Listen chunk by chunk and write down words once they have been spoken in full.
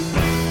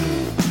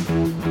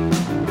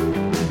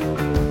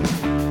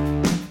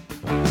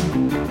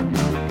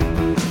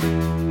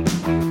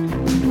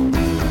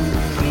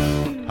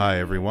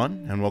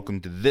everyone, and welcome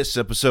to this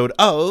episode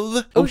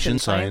of Ocean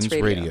Science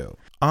Radio.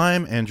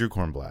 I'm Andrew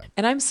Kornblatt.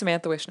 And I'm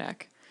Samantha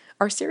Wishnack.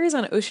 Our series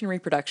on ocean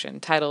reproduction,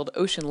 titled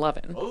Ocean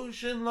Lovin',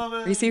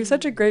 received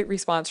such a great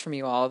response from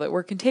you all that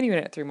we're continuing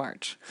it through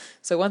March.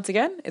 So once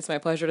again, it's my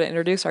pleasure to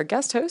introduce our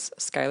guest host,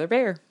 Skylar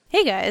Bayer.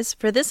 Hey guys,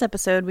 for this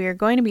episode we are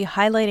going to be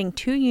highlighting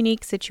two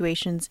unique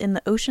situations in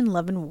the ocean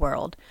lovin'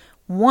 world.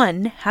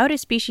 One, how do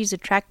species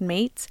attract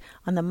mates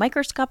on the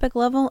microscopic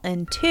level,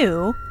 and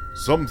two,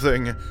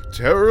 something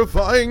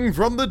terrifying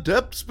from the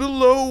depths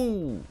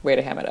below. Way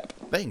to ham it up.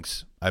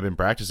 Thanks. I've been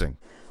practicing.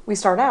 We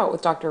start out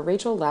with Dr.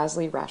 Rachel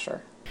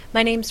Lasley-Rasher.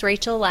 My name's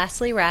Rachel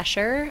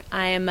Lasley-Rasher.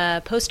 I am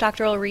a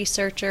postdoctoral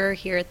researcher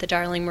here at the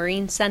Darling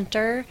Marine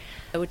Center,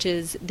 which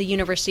is the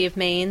University of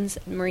Maine's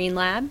Marine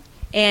Lab.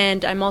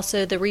 And I'm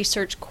also the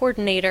research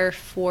coordinator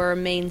for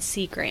Maine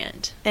Sea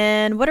Grant.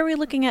 And what are we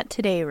looking at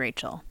today,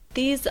 Rachel?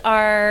 These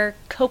are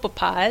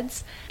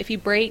copepods. If you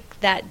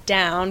break that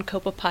down,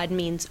 copepod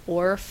means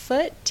oar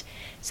foot.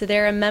 So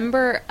they're a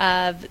member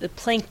of the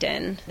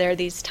plankton. They're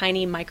these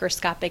tiny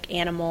microscopic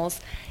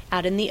animals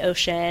out in the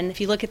ocean. If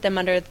you look at them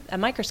under a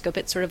microscope,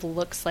 it sort of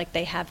looks like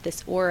they have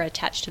this oar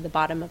attached to the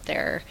bottom of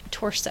their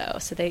torso.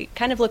 So they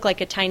kind of look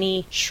like a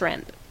tiny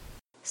shrimp.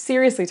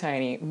 Seriously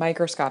tiny,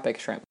 microscopic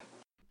shrimp.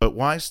 But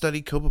why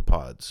study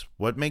copepods?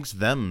 What makes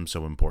them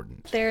so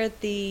important? They're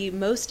the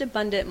most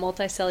abundant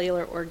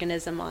multicellular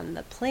organism on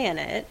the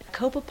planet.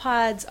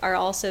 Copepods are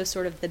also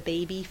sort of the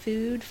baby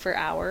food for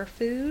our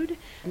food,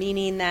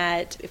 meaning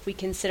that if we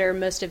consider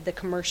most of the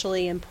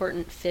commercially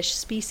important fish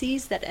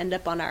species that end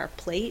up on our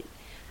plate,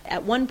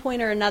 at one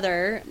point or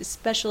another,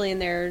 especially in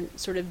their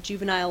sort of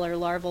juvenile or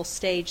larval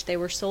stage, they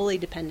were solely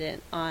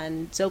dependent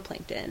on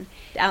zooplankton.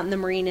 Out in the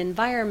marine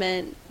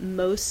environment,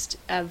 most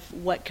of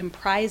what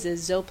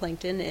comprises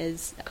zooplankton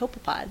is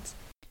copepods.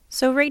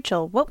 So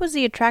Rachel, what was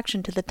the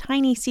attraction to the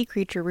tiny sea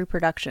creature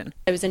reproduction?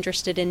 I was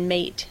interested in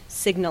mate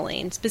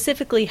signaling,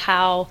 specifically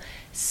how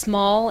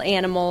small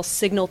animals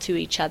signal to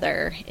each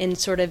other in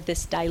sort of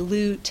this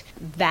dilute,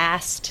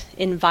 vast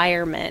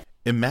environment.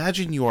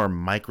 Imagine you are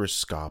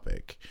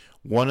microscopic.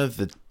 One of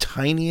the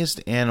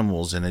tiniest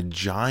animals in a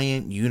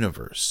giant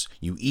universe.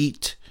 You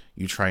eat,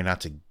 you try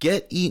not to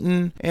get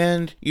eaten,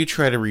 and you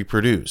try to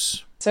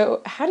reproduce.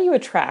 So how do you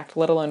attract,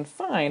 let alone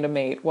find, a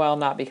mate while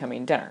not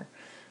becoming dinner?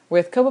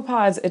 With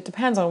copepods, it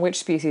depends on which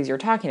species you're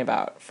talking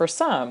about. For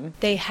some,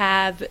 they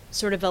have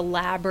sort of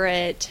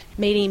elaborate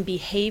mating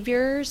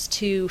behaviors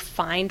to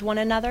find one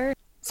another.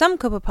 Some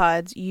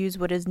copepods use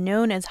what is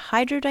known as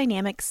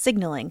hydrodynamic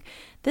signaling.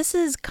 This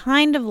is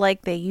kind of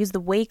like they use the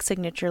wake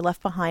signature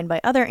left behind by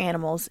other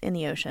animals in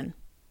the ocean.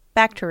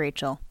 Back to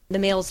Rachel. The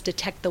males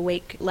detect the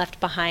wake left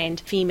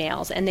behind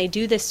females, and they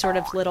do this sort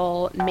of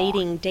little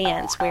mating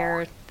dance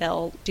where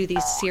they'll do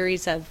these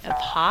series of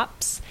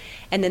hops,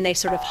 and then they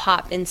sort of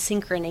hop in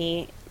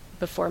synchrony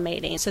before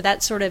mating. So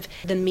that's sort of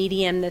the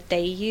medium that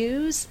they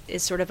use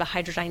is sort of a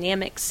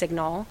hydrodynamic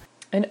signal.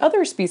 And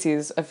other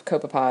species of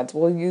copepods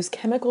will use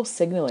chemical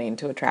signaling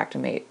to attract a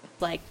mate.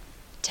 Like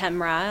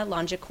Temra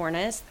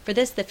longicornis. For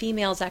this, the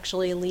females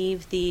actually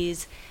leave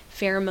these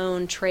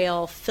pheromone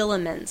trail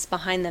filaments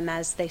behind them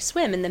as they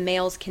swim, and the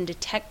males can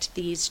detect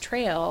these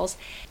trails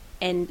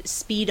and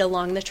speed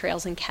along the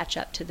trails and catch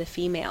up to the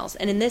females.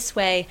 And in this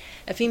way,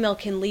 a female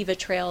can leave a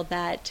trail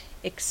that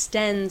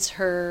extends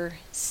her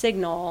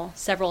signal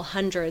several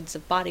hundreds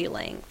of body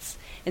lengths.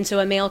 And so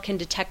a male can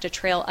detect a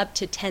trail up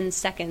to 10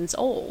 seconds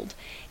old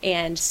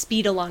and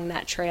speed along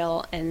that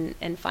trail and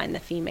find the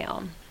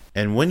female.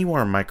 And when you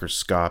are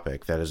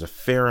microscopic, that is a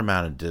fair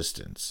amount of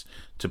distance.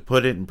 To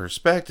put it in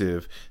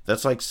perspective,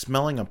 that's like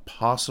smelling a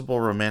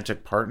possible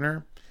romantic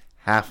partner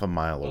half a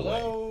mile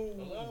away.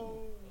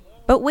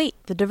 But wait,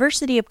 the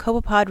diversity of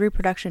copepod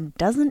reproduction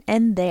doesn't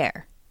end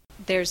there.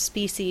 There's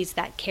species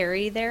that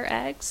carry their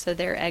eggs, so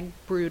they're egg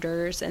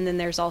brooders, and then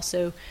there's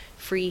also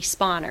free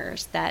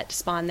spawners that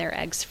spawn their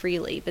eggs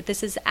freely. But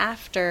this is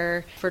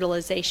after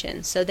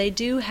fertilization, so they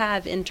do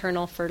have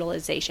internal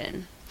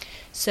fertilization.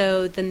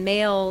 So the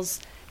males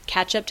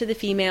catch up to the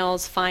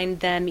females, find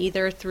them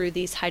either through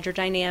these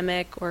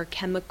hydrodynamic or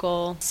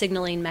chemical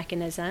signaling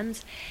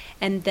mechanisms,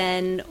 and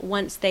then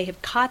once they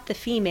have caught the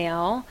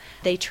female,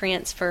 they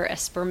transfer a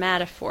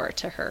spermatophore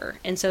to her.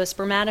 And so a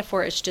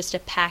spermatophore is just a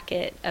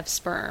packet of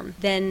sperm.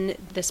 Then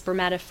the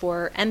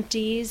spermatophore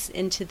empties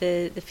into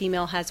the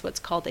female has what's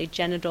called a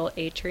genital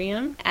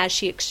atrium. As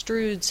she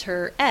extrudes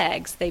her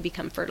eggs, they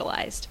become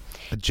fertilized.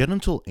 A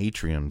genital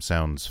atrium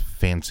sounds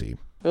fancy.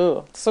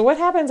 Ooh. So what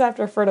happens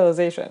after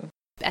fertilization?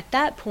 At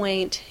that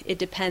point, it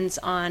depends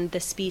on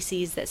the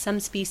species, that some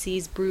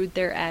species brood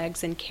their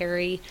eggs and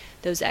carry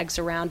those eggs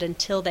around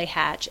until they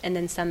hatch, and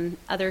then some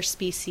other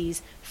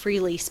species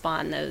freely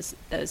spawn those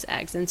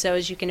eggs. And so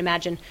as you can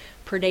imagine,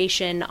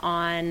 predation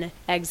on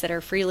eggs that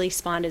are freely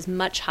spawned is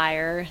much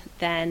higher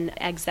than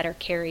eggs that are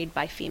carried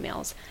by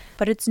females.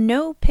 But it's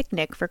no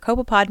picnic for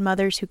copepod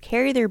mothers who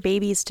carry their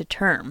babies to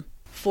term.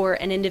 For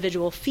an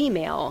individual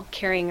female,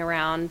 carrying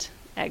around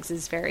eggs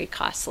is very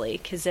costly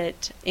because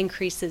it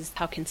increases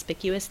how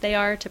conspicuous they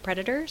are to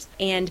predators,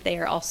 and they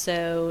are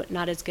also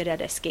not as good at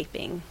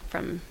escaping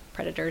from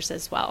predators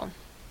as well.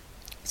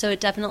 So it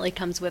definitely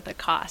comes with a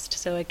cost.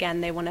 So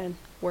again, they want to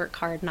work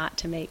hard not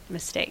to make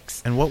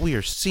mistakes. And what we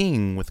are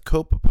seeing with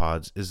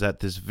copepods is that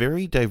this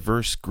very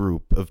diverse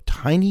group of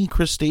tiny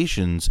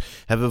crustaceans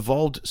have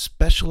evolved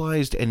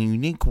specialized and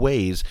unique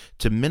ways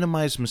to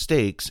minimize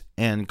mistakes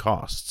and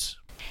costs.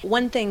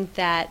 One thing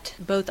that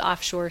both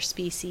offshore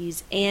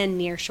species and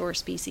nearshore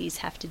species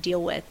have to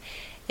deal with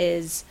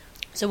is,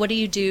 so what do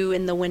you do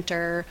in the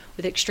winter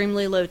with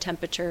extremely low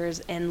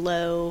temperatures and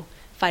low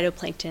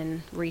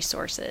phytoplankton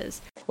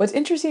resources? What's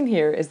interesting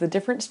here is the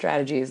different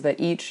strategies that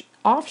each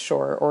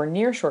offshore or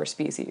nearshore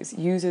species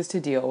uses to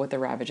deal with the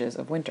ravages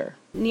of winter.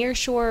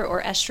 Nearshore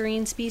or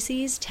estuarine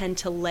species tend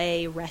to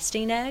lay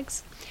resting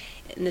eggs,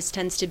 and this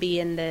tends to be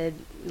in the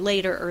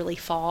late or early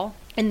fall.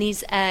 And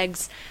these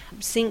eggs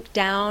sink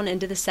down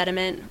into the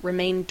sediment,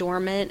 remain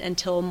dormant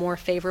until more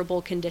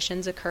favorable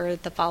conditions occur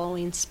the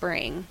following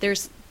spring.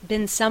 There's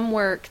been some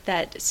work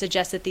that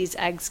suggests that these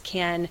eggs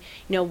can,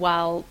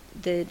 while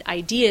the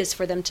idea is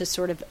for them to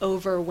sort of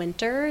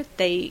overwinter,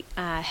 they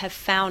have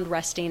found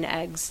resting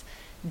eggs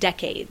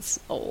decades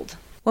old.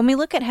 When we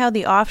look at how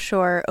the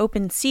offshore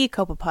open sea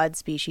copepod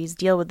species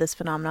deal with this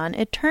phenomenon,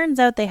 it turns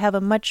out they have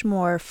a much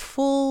more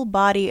full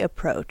body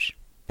approach.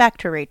 Back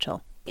to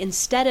Rachel.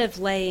 Instead of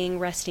laying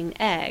resting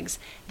eggs,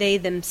 they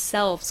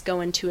themselves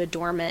go into a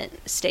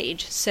dormant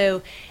stage.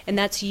 And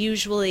that's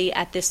usually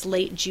at this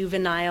late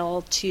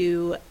juvenile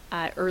to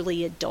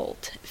early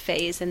adult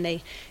phase. And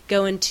they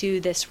go into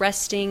this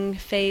resting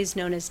phase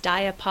known as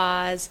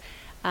diapause,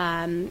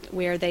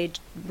 where they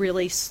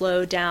really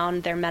slow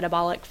down their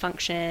metabolic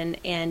function,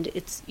 and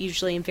it's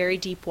usually in very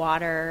deep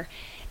water,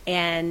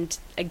 and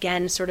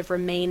again sort of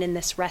remain in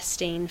this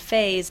resting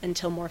phase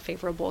until more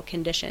favorable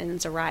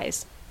conditions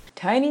arise.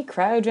 Tiny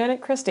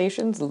cryogenic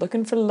crustaceans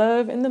looking for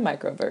love in the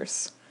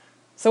microverse.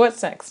 So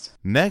what's next?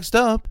 Next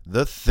up,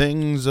 the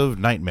things of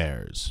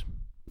nightmares.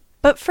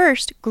 But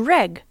first,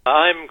 Greg.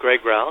 I'm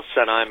Greg Rouse,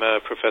 and I'm a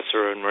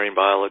professor in marine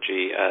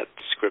biology at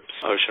Scripps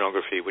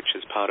Oceanography, which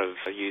is part of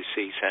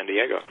UC San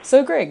Diego.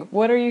 So Greg,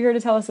 what are you here to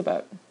tell us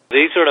about?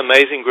 These are an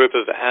amazing group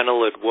of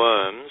annelid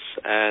worms,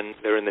 and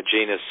they're in the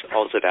genus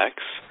Osedax,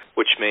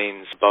 which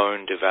means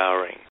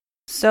bone-devouring.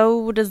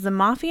 So, does the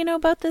Mafia know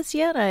about this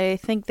yet? I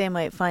think they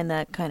might find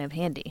that kind of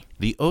handy.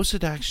 The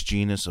Osedax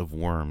genus of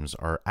worms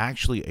are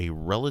actually a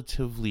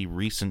relatively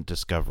recent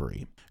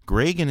discovery.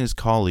 Greg and his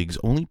colleagues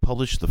only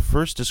published the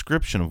first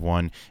description of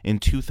one in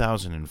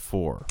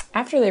 2004.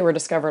 After they were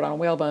discovered on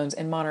whale bones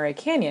in Monterey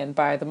Canyon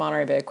by the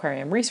Monterey Bay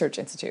Aquarium Research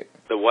Institute.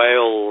 The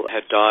whale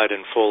had died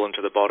and fallen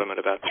to the bottom at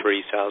about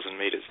 3,000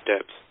 meters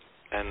depth,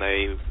 and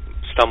they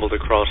stumbled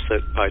across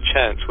it by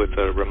chance with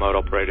a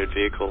remote-operated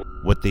vehicle.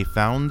 What they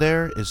found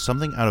there is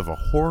something out of a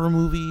horror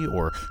movie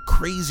or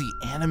crazy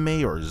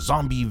anime or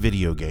zombie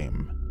video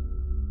game.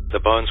 The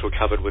bones were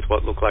covered with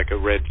what looked like a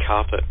red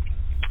carpet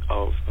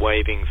of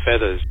waving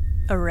feathers.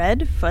 A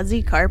red,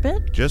 fuzzy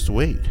carpet? Just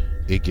wait.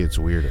 It gets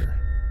weirder.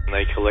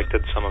 They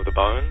collected some of the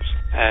bones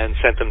and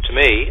sent them to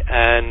me,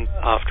 and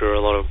after a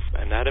lot of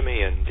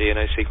anatomy and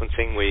DNA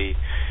sequencing, we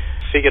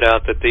figured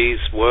out that these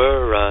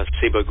were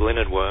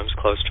seboglinid worms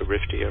close to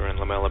Riftia and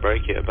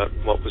Lamellobrachia, but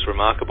what was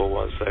remarkable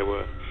was they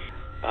were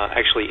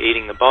actually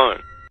eating the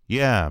bone.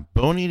 Yeah,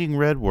 bone-eating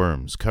red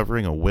worms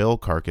covering a whale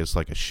carcass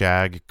like a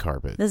shag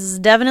carpet. This is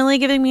definitely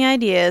giving me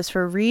ideas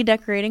for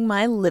redecorating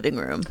my living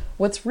room.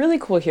 What's really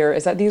cool here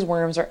is that these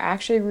worms are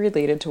actually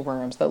related to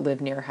worms that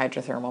live near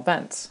hydrothermal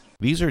vents.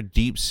 These are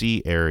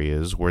deep-sea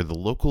areas where the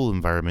local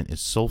environment is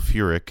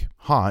sulfuric,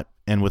 hot,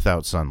 and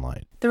without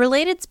sunlight. The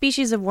related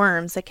species of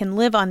worms that can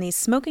live on these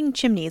smoking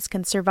chimneys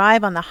can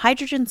survive on the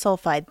hydrogen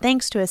sulfide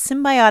thanks to a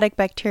symbiotic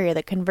bacteria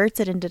that converts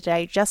it into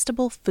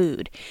digestible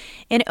food.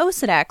 In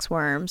Osedax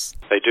worms,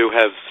 they do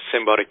have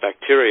symbiotic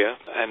bacteria,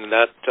 and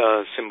that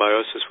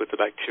symbiosis with the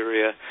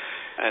bacteria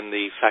and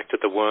the fact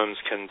that the worms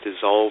can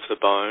dissolve the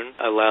bone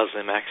allows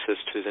them access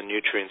to the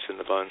nutrients in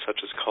the bone, such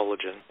as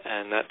collagen,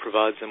 and that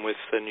provides them with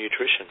the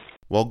nutrition.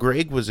 While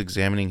Greg was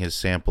examining his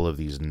sample of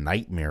these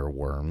nightmare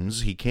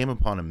worms, he came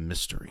upon a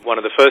mystery. One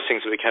of the first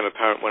things that became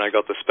apparent when I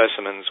got the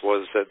specimens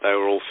was that they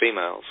were all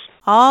females.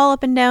 All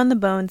up and down the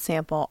bone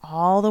sample,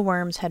 all the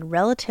worms had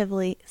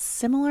relatively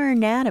similar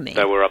anatomy.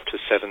 They were up to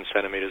 7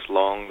 centimeters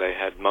long. They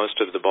had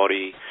most of the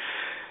body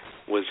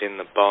was in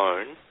the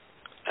bone,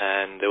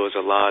 and there was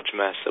a large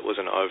mass that was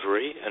an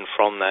ovary, and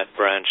from that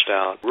branched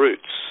out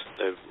roots.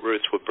 The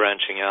roots were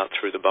branching out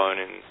through the bone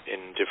in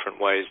different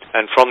ways.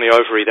 And from the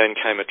ovary then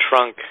came a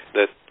trunk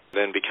that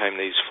then became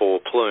these 4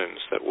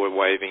 plumes that were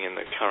waving in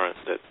the current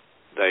that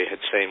they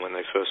had seen when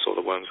they first saw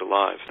the worms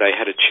alive. They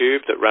had a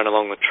tube that ran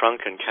along the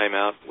trunk and came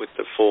out with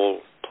the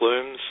 4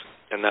 plumes,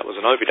 and that was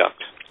an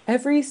oviduct.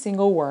 Every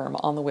single worm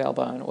on the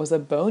whalebone was a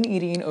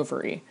bone-eating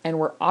ovary, and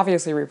were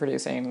obviously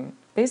reproducing,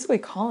 basically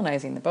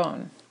colonizing the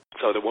bone.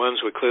 So the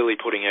worms were clearly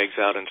putting eggs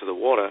out into the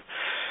water.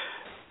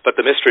 But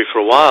the mystery for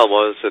a while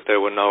was that there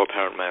were no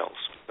apparent males,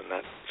 and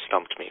that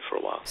stumped me for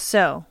a while.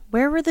 So,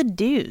 where were the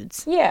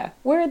dudes? Yeah,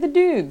 where are the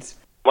dudes?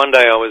 One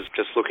day I was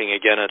just looking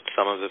again at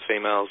some of the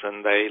females,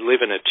 and they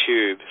live in a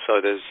tube,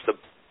 so there's the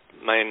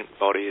main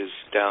body is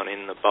down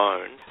in the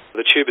bone.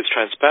 The tube is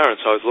transparent,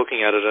 so I was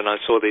looking at it and I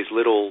saw these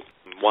little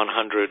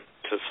 100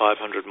 to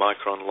 500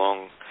 micron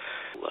long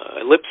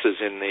ellipses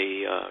in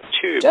the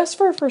tube. Just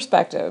for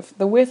perspective,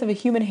 the width of a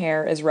human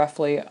hair is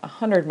roughly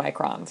 100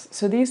 microns,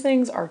 so these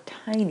things are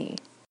tiny.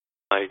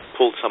 I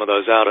pulled some of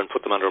those out and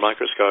put them under a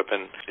microscope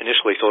and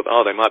initially thought,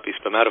 oh, they might be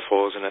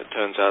spermatophores, and it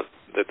turns out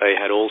that they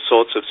had all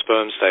sorts of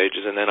sperm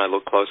stages, and then I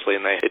looked closely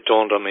and it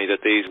dawned on me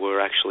that these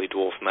were actually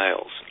dwarf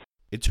males.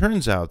 It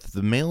turns out that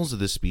the males of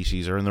this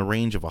species are in the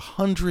range of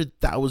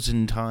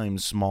 100,000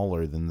 times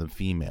smaller than the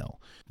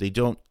female. They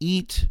don't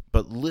eat,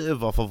 but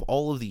live off of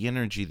all of the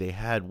energy they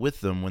had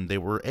with them when they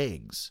were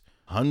eggs.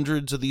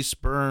 Hundreds of these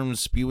sperm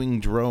spewing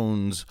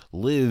drones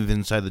live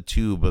inside the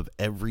tube of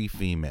every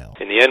female.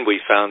 In the end, we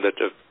found that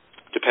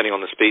depending on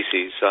the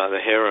species, the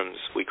harems,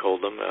 we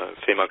called them, a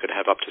female could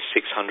have up to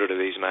 600 of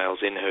these males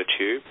in her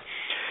tube.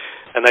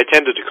 And they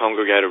tended to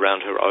congregate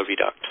around her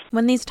oviduct.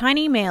 When these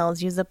tiny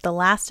males use up the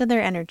last of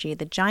their energy,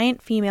 the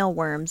giant female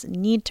worms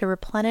need to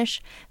replenish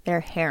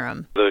their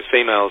harem. The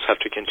females have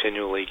to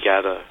continually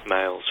gather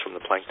males from the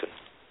plankton.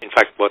 In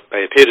fact, what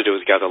they appear to do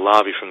is gather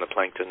larvae from the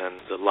plankton, and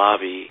the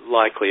larvae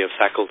likely are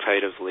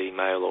facultatively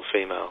male or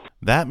female.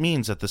 That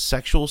means that the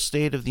sexual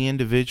state of the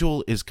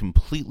individual is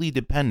completely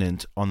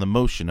dependent on the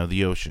motion of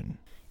the ocean.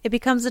 It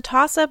becomes a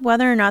toss-up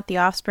whether or not the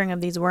offspring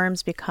of these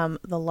worms become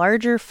the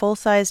larger,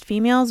 full-sized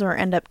females or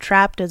end up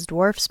trapped as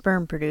dwarf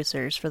sperm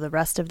producers for the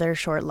rest of their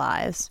short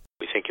lives.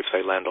 We think if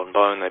they land on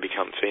bone, they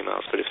become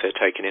females, but if they're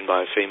taken in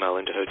by a female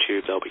into her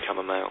tube, they'll become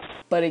a male.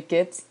 But it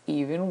gets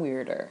even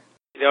weirder.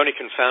 The only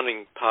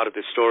confounding part of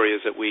this story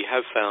is that we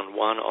have found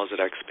one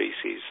Osidax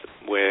species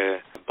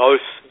where both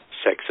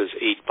sexes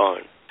eat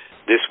bone.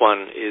 This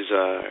one is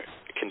a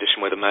condition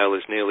where the male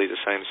is nearly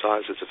the same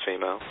size as the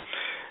female.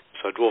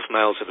 So dwarf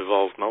males have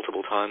evolved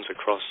multiple times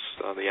across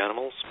the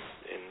animals,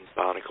 in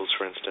barnacles,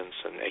 for instance,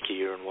 and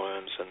echeuron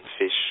worms and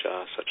fish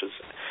such as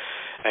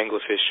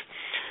anglerfish.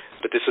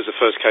 But this is the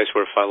first case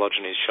where a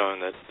phylogeny has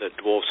shown that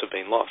dwarfs have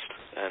been lost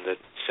and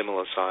that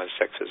similar-sized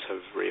sexes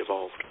have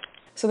re-evolved.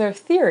 So their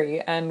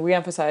theory, and we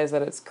emphasize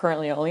that it's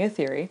currently only a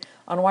theory,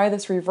 on why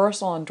this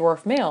reversal on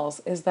dwarf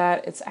males is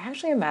that it's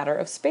actually a matter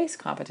of space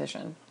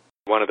competition.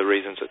 One of the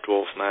reasons that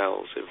dwarf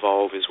males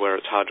evolve is where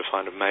it's hard to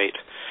find a mate,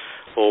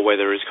 or where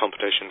there is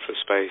competition for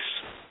space.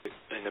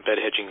 In the bed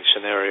hedging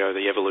scenario,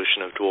 the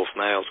evolution of dwarf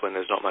males when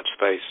there's not much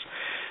space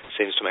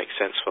seems to make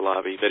sense for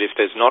larvae. But if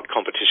there's not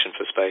competition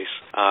for space,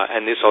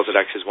 and this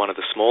Osidax is one of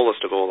the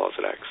smallest of all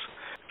Osidax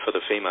for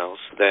the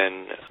females,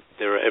 then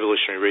there are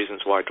evolutionary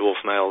reasons why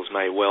dwarf males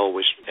may well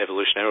wish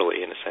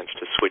evolutionarily, in a sense,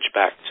 to switch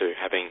back to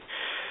having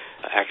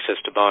access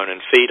to bone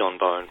and feed on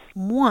bone.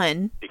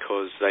 One.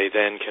 Because they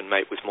then can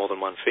mate with more than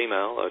one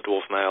female. A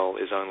dwarf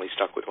male is only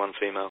stuck with one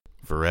female.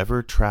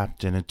 Forever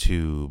trapped in a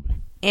tube.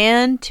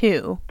 And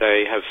two.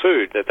 They have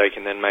food that they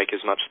can then make as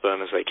much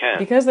sperm as they can.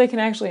 Because they can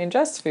actually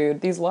ingest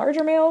food, these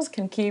larger males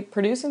can keep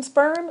producing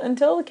sperm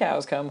until the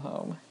cows come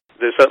home.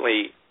 There's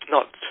certainly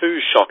not too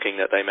shocking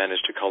that they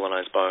managed to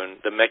colonize bone.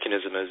 The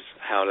mechanism is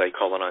how they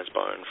colonize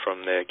bone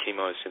from their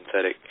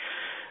chemosynthetic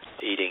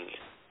eating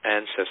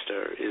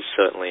ancestor is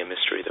certainly a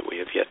mystery that we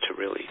have yet to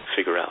really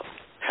figure out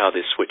how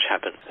this switch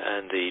happened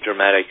and the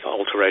dramatic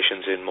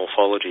alterations in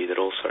morphology that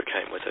also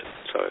came with it.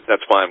 So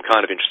that's why I'm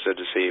kind of interested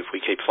to see if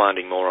we keep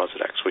finding more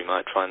Osidax, we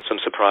might find some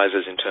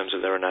surprises in terms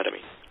of their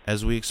anatomy.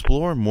 As we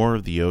explore more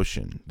of the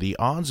ocean, the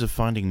odds of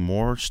finding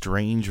more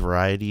strange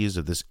varieties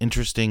of this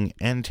interesting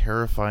and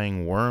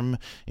terrifying worm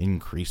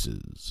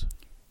increases.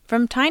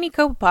 From tiny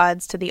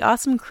copepods to the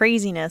awesome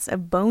craziness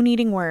of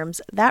bone-eating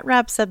worms, that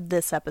wraps up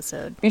this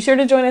episode. Be sure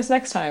to join us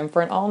next time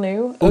for an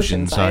all-new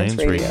Ocean Science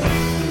Radio.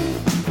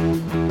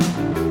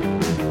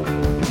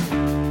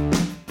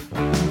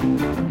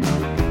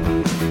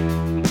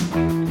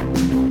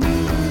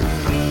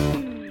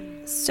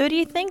 So do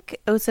you think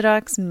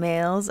Osidax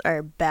males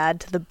are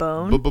bad to the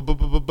bone?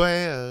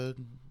 Bad.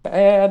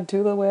 Bad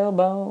to the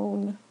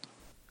whalebone.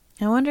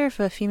 I wonder if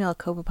a female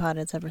copepod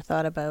has ever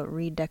thought about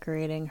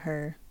redecorating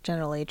her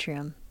genital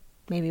atrium.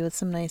 Maybe with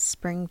some nice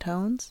spring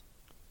tones?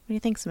 What do you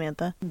think,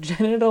 Samantha?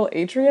 Genital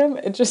atrium?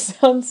 It just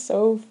sounds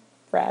so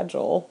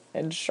fragile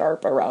and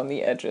sharp around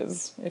the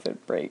edges if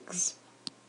it breaks.